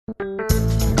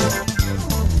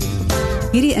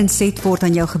Hierdie inset word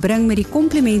aan jou gebring met die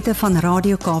komplimente van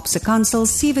Radio Kaapse Kansel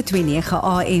 729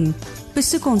 AM.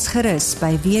 Besoek ons gerus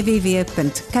by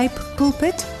www.cape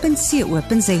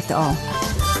pulpit.co.za.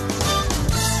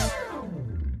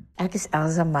 Ek is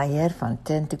Elza Meyer van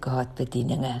Turn to God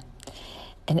Bedieninge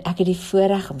en ek het die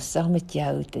voorreg om saam met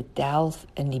jou te delf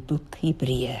in die boek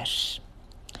Hebreers.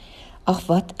 Ag,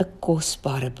 wat 'n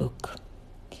kosbare boek.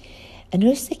 In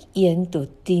hoofstuk 1 tot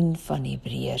 10 van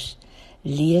Hebreers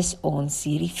lees ons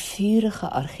hierdie vurige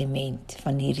argument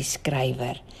van hierdie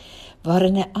skrywer,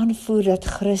 waarin hy aanvoer dat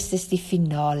Christus die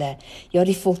finale, ja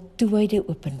die voltooide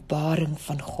openbaring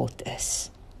van God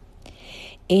is.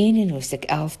 En in hoofstuk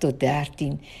 11 tot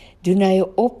 13 doen hy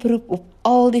 'n oproep op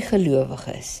al die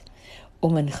gelowiges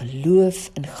om in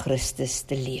geloof in Christus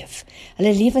te leef.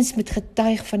 Hulle lewens moet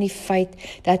getuig van die feit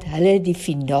dat hulle die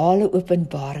finale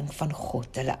openbaring van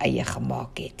God hulle eie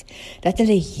gemaak het, dat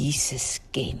hulle Jesus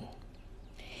ken.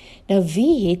 Nou,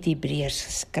 wie het Hebreërs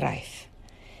geskryf?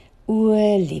 O,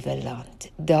 liewe land,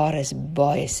 daar is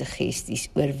baie suggesties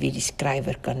oor wie die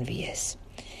skrywer kan wees.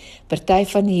 Party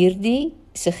van hierdie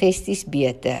suggesties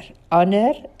beter,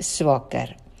 ander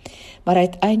swakker. Maar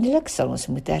uiteindelik sal ons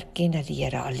moet erken dat die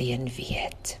Here alleen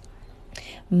weet.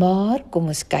 Maar kom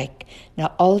ons kyk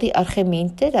na al die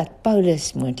argumente dat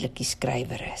Paulus moontlik die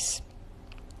skrywer is.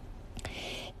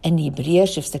 In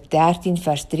Hebreërs hoofstuk 13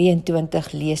 vers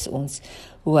 23 lees ons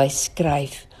hoe hy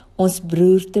skryf: ons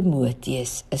broer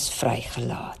Timoteus is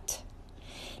vrygelaat.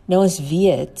 Nou ons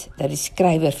weet dat die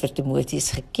skrywer vir Timoteus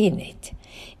geken het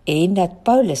en dat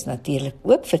Paulus natuurlik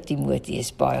ook vir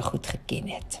Timoteus baie goed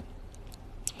geken het.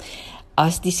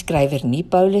 As die skrywer nie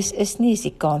Paulus is nie, is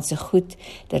die kanse goed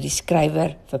dat die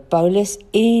skrywer vir Paulus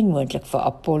en moontlik vir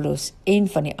Apollos en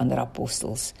van die ander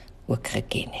apostels ook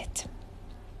geken het.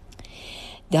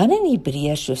 Dan in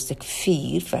Hebreërs hoofstuk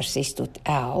 4 vers 6 tot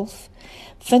 11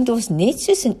 vind ons net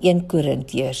soos in 1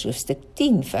 Korintiërs hoofstuk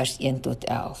 10 vers 1 tot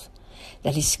 11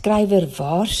 dat die skrywer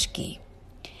waarsku: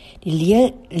 die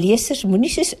lesers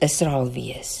moenie soos Israel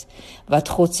wees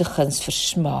wat God se guns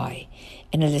versmaai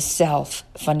en hulle self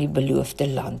van die beloofde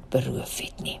land beroof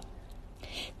het nie.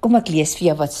 Kom ek lees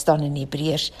vir jou wat staan in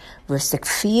Hebreërs hoofstuk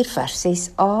 4 vers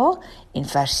 6a en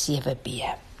vers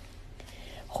 7b.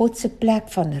 God se plek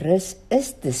van rus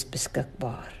is dus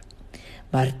beskikbaar,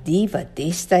 maar die wat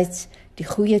destyds die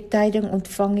goeie tyding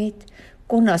ontvang het,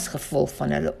 kon as gevolg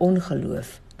van hulle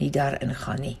ongeloof nie daarin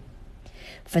gaan nie.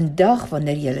 Vandag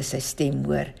wanneer julle sy stem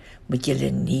hoor, moet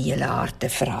julle nie julle harte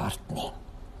verhard nie.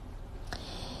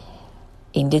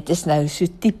 En dit is nou so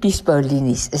tipies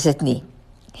Paulinies, is dit nie?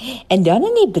 En dan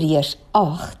in Hebreërs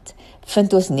 8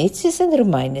 vind ons net soos in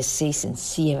Romeine 6 en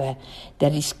 7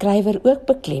 dat die skrywer ook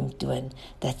beklemtoon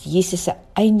dat Jesus 'n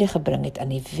einde gebring het aan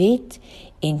die wet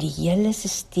en die hele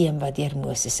sisteem wat deur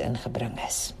Moses ingebring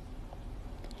is.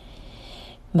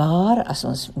 Maar as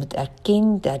ons moet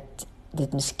erken dat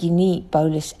dit miskien nie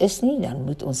Paulus is nie, dan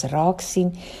moet ons raak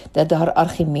sien dat daar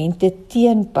argumente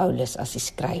teen Paulus as die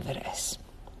skrywer is.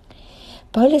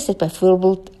 Paulus het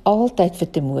byvoorbeeld altyd vir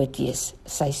Timoteus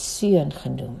sy seun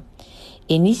genoem,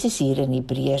 en nie soos hier in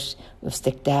Hebreërs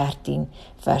hoofstuk 13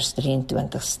 vers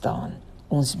 23 staan,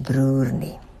 ons broer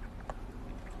nie.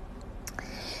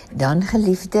 Dan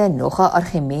geliefde, nog 'n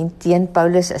argument teen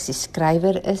Paulus as die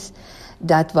skrywer is,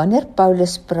 dat wanneer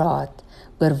Paulus praat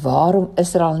oor waarom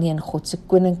Israel nie in God se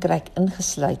koninkryk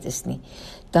ingesluit is nie,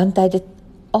 dan het hy dit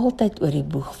altyd oor die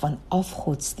boeg van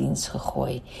afgodsdiens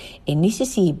gegooi, en nie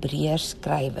soos die Hebreërs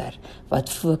skrywer wat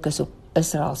fokus op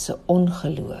Israel se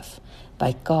ongeloof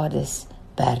by Kades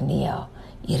Barnea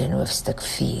hier in hoofstuk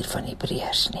 4 van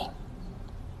Hebreërs nie.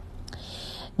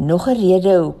 Nog 'n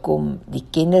rede hoekom die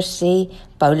kenners sê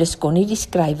Paulus kon nie die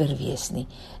skrywer wees nie,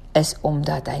 is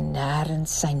omdat hy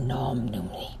nêrens sy naam noem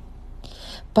nie.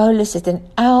 Paulus het in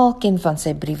elkeen van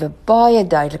sy briewe baie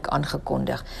duidelik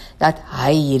aangekondig dat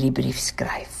hy hierdie brief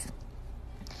skryf.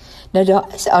 Nou daar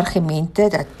is argumente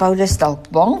dat Paulus dalk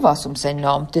bang was om sy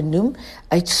naam te noem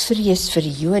uit vrees vir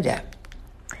die Jode.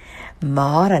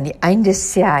 Maar aan die einde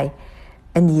sê hy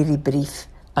in hierdie brief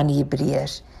aan die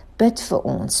Hebreërs: bid vir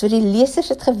ons, so die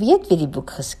lesers het geweet wie die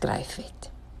boek geskryf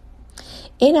het.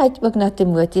 En hy het ook na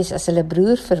Timoteus as hulle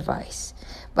broer verwys,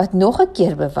 wat nog 'n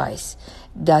keer bewys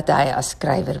dat hy as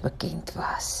skrywer bekend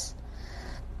was.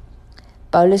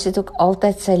 Paulus het ook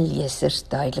altyd sy lesers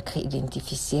duidelik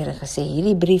geïdentifiseer en gesê,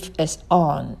 hierdie brief is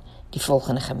aan die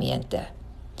volgende gemeente.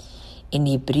 En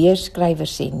die Hebreërs skrywer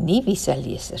sê nie wie sy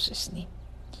lesers is nie.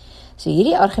 So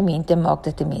hierdie argumente maak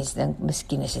dat 'n mens dink,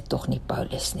 miskien is dit tog nie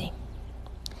Paulus nie.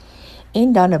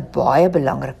 En dan 'n baie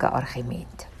belangrike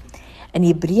argument. In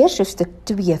Hebreërs hoofstuk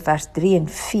 2 vers 3 en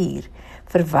 4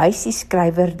 verwys die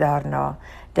skrywer daarna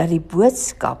dat die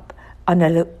boodskap aan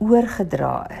hulle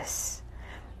oorgedra is.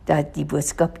 Dat die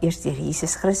boodskap eers deur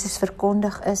Jesus Christus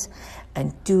verkondig is,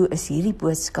 en toe is hierdie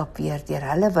boodskap weer deur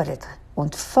hulle wat dit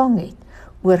ontvang het,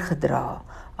 oorgedra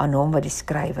aan hom wat die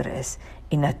skrywer is,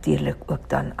 en natuurlik ook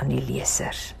dan aan die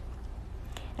lesers.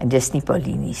 En dis nie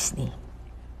Paulinies nie.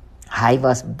 Hy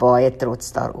was baie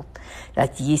trots daarop,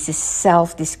 dat Jesus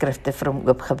self die skrifte vir hom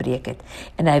oopgebreek het,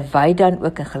 en hy wy dan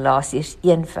ook in Galasiërs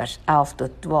 1 vers 11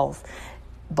 tot 12,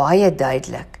 baie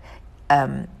duidelik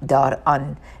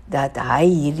daaraan, dat hy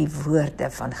hierdie woorde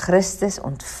van Christus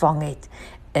ontvang het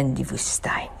in die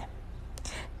woestyn,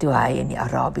 toe hy in die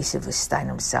Arabiese woestyn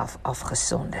homself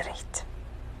afgesonder het.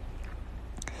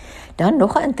 Dan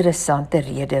nog 'n interessante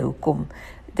rede hoekom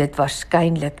dit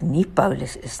waarskynlik nie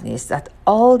Paulus is nie, is dat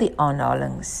al die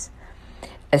aanhalings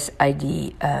is uit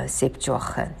die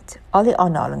Septuagint, al die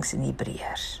aanhalings in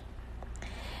Hebreers.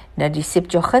 Nou die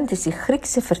Septuagint is die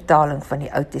Griekse vertaling van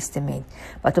die Ou Testament,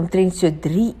 wat omtrent so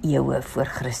 3 eeue voor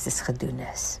Christus gedoen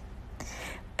is.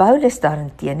 Paulus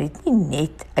daarenteen het nie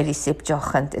net uit die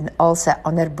Septuagint en al sy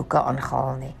ander boeke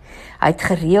aangehaal nie. Hy het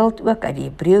gereeld ook uit die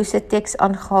Hebreëse teks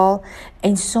aangehaal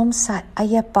en soms sy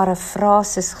eie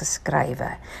parafrases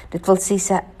geskrywe. Dit wil sê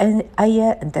sy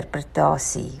eie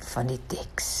interpretasie van die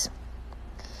teks.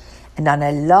 En dan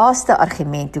 'n laaste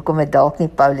argument hoekom dit dalk nie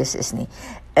Paulus is nie,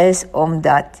 is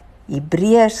omdat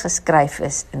Hebreërs geskryf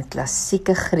is in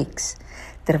klassieke Grieks,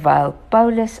 terwyl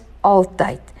Paulus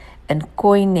altyd in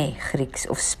koine Grieks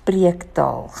of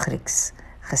spreektaal Grieks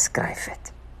geskryf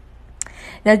het.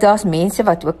 Nou daar's mense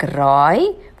wat ook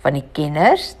raai van die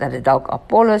kenners, dat dit dalk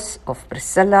Apollos of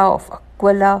Priscilla of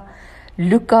Aquila,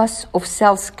 Lukas of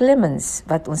selfs Clemens,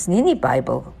 wat ons nie in die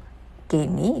Bybel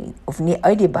ken nie, of nie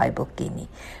uit die Bybel ken nie,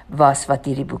 was wat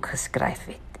hierdie boek geskryf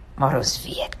het. Maar ons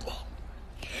weet nie.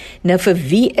 Nou vir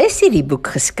wie is hierdie boek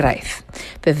geskryf?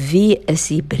 Vir wie is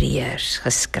Hebreërs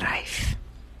geskryf?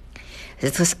 Is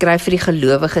dit geskryf vir die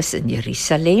gelowiges in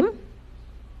Jerusalem?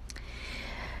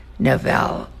 Nou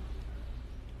wel,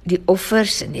 die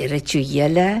offers en die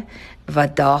rituele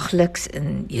wat daagliks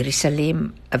in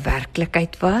Jerusalem 'n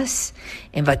werklikheid was,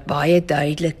 en wat baie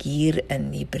duidelik hier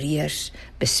in Hebreërs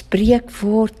bespreek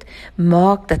word,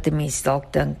 maak dat 'n mens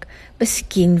dalk dink,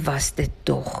 miskien was dit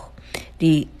tog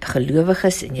die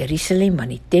gelowiges in Jerusalem, want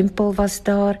die tempel was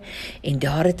daar, en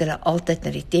daar het hulle altyd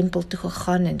na die tempel toe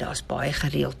gegaan, en daar's baie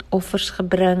gereeld offers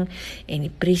gebring, en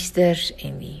die priesters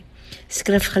en die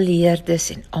skrifgeleerdes,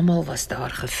 en almal was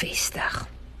daar gevestig.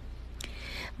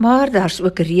 Maar daar's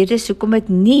ook redes hoekom dit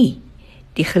nie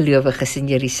die gelowiges in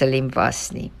Jerusalem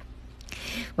was nie.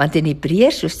 Want in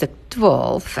Hebreërs hoofstuk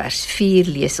 12 vers 4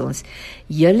 lees ons,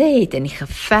 julle het in die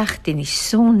geveg teen die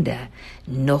sonde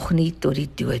nog nie tot die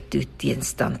dood toe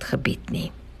teenstand gebied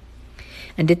nie.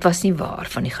 En dit was nie waar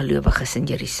van die gelowiges in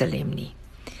Jerusalem nie.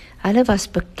 Hulle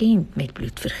was bekend met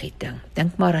bloedvergieting.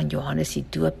 Dink maar aan Johannes die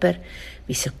Doper,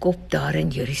 wie se kop daar in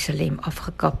Jerusalem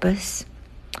afgekap is.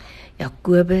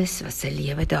 Jakobus wat sy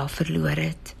lewe daar verloor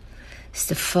het.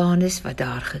 Stefanus wat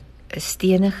daar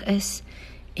gestenig is.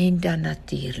 En dan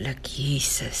natuurlik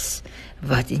Jesus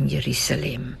wat in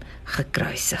Jerusalem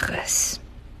gekruisig is.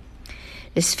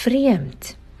 Dis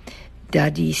vreemd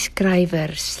dat die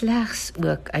skrywer slegs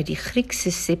ook uit die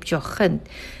Griekse Septuagint,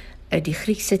 uit die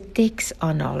Griekse teks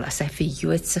aanhaal as hy vir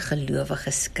Joodse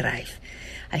gelowiges skryf.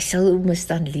 Hy sal mos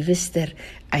dan liewester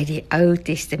uit die Ou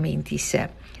Testamentiese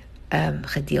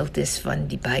gedeeltes van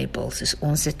die Bybel, soos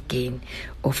ons dit ken,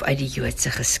 of uit die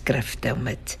Joodse geskrifte, om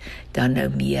dit dan nou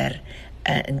meer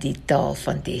in die taal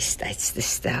van destyds te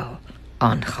stel,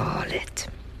 aangehaal het.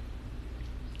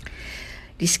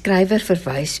 Die skrywer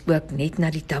verwys ook net na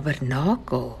die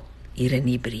tabernakel hier in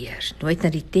Hebreërs, nooit na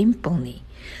die tempel nie,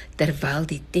 terwyl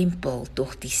die tempel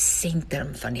tog die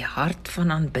sentrum van die hart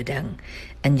van aanbidding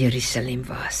in Jerusalem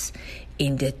was,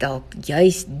 en dit dalk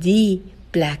juis die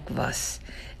plek was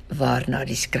waarna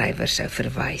die skrywer sou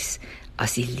verwys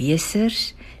as die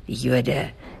lesers, die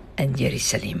Jode in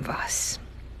Jerusalem was.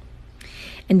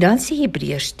 En dan sê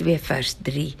Hebreërs 2 vers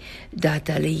 3 dat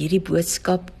hulle hierdie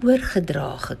boodskap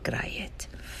oorgedra gekry het.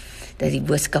 Dat die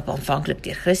boodskap aanvanklik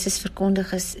deur Christus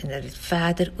verkondig is en dat dit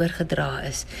verder oorgedra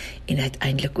is en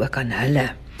uiteindelik ook aan hulle.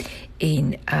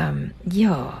 En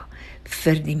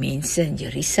vir die mense in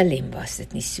Jerusalem was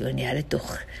dit nie so nie. Hulle het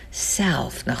tog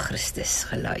self na Christus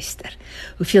geluister.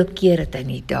 Hoeveel keer het hy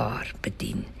nie daar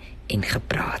bedien en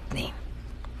gepraat nie.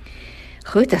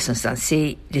 Goed, as ons dan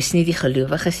sê, dis nie die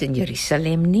gelowiges in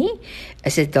Jerusalem nie,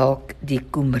 is dit dalk die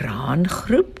Qumran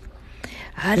groep.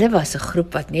 Hulle was 'n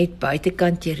groep wat net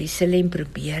buitekant Jerusalem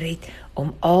probeer het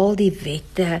om al die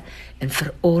wette en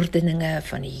verordeninge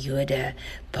van die Jode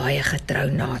baie getrou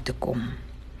na te kom.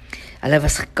 Hulle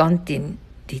was gekant teen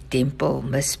die tempel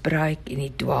misbruik en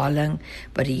die dwaling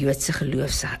wat die Joodse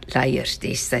geloofsleiers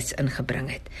destyds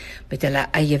ingebring het, met hulle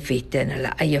eie wette en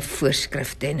hulle eie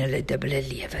voorskrifte en hulle dubbele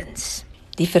lewens.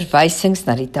 Die verwysings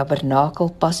na die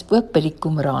tabernakel pas ook by die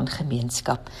Qumran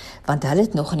gemeenskap, want hulle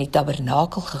het nog in die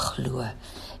tabernakel geglo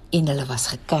en hulle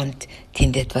was gekant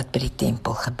teen dit wat by die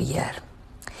tempel gebeur.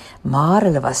 Maar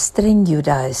hulle was streng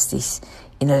judaïsties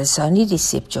en hulle sou nie die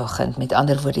Septuagint, met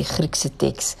ander woorde die Griekse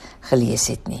teks, gelees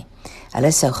het nie.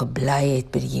 Hulle sou gebly het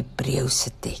by die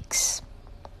Hebreëse teks.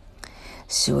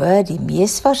 So, die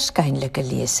mees waarskynlike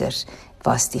lesers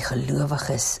was die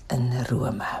gelowiges in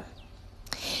Rome.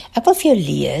 Ek wil vir jou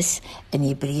lees in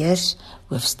Hebreers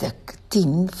hoofstuk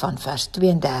 10 van vers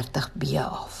 32b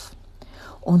af.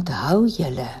 Onthou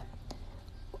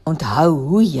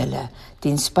hoe julle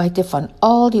ten spyte van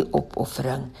al die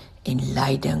opoffering en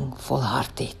lyding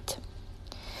volhard het.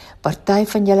 Party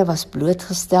van julle was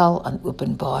blootgestel aan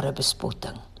openbare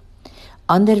bespotting.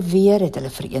 Ander weer het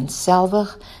hulle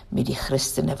vereenselwig met die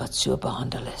Christene wat so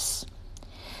behandel is.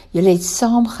 Julle het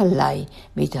saam gelei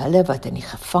met hulle wat in die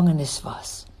gevangenis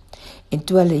was. En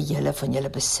toe hulle julle van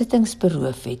julle besittings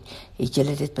beroof het, het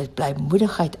julle dit met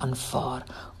blymoedigheid aanvaar,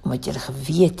 omdat julle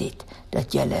geweet het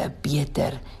dat julle 'n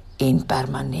beter en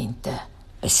permanente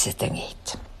besitting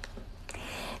het.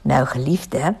 Nou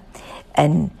geliefde,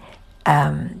 in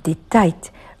die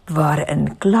tyd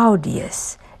waarin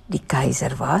Claudius die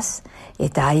keiser was,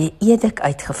 het hy 'n edik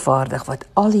uitgevaardig wat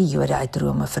al die Jode uit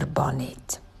Rome verban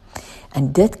het.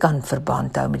 En dit kan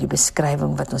verband hou met die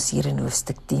beskrywing wat ons hier in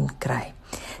hoofstuk 10 kry.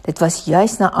 Dit was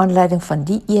juis na aanleiding van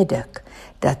die edik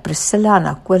dat Priscilla en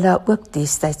Aquila ook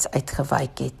destyds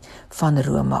uitgewyk het van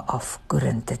Rome af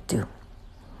Korinthe toe.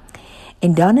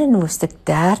 En dan in hoofstuk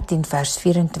 13 vers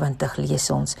 24 lees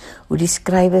ons hoe die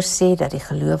skrywer sê dat die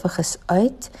gelowiges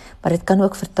uit, maar dit kan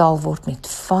ook vertaal word met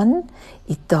van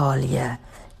Italië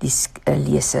die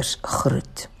lesers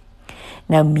groet.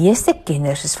 Nou meeste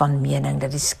kenners is van mening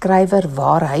dat die skrywer,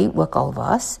 waar hy ook al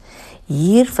was,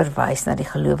 hier verwys na die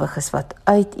gelowiges wat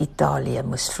uit Italië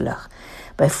moes vlug,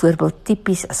 byvoorbeeld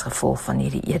tipies as gevolg van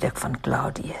hierdie edik van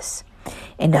Claudius,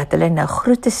 en dat hulle nou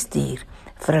groete stuur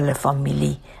vir hulle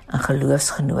familie en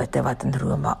geloofsgenote wat in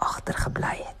Rome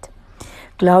agtergebly het.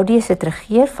 Claudius het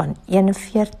regeer van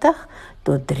 41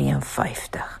 tot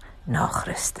 53 na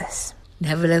Christus.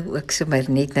 Nou wil ek ook sommer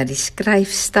net na die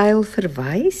skryfstyl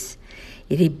verwys.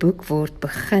 Hierdie boek word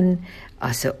begin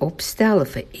as 'n opstel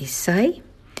of 'n essay.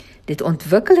 Dit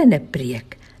ontwikkel in 'n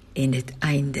preek en dit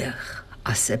eindig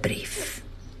as 'n brief.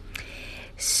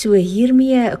 So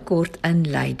hiermee 'n kort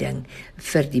inleiding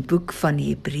vir die boek van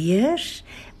Hebreers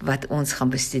wat ons gaan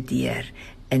bestudeer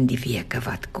in die weke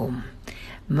wat kom.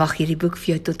 Mag hierdie boek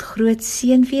vir jou tot groot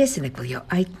seën wees en ek wil jou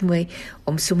uitnooi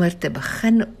om sommer te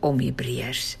begin om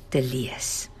Hebreers te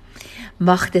lees.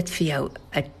 Mag dit vir jou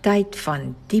 'n tyd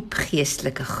van diep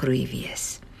geestelike groei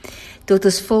wees. Tot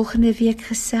ons volgende week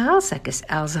gesels, ek is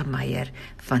Elza Meyer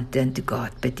van Deel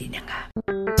bedieninge.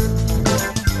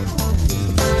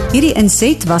 Hierdie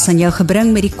inset was aan jou gebring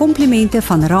met die komplimente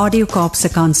van Radio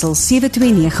Kaapse Kansel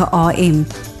 729 AM.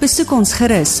 Besoek ons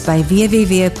gerus by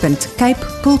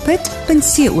www.cape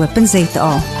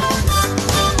pulpit.co.za.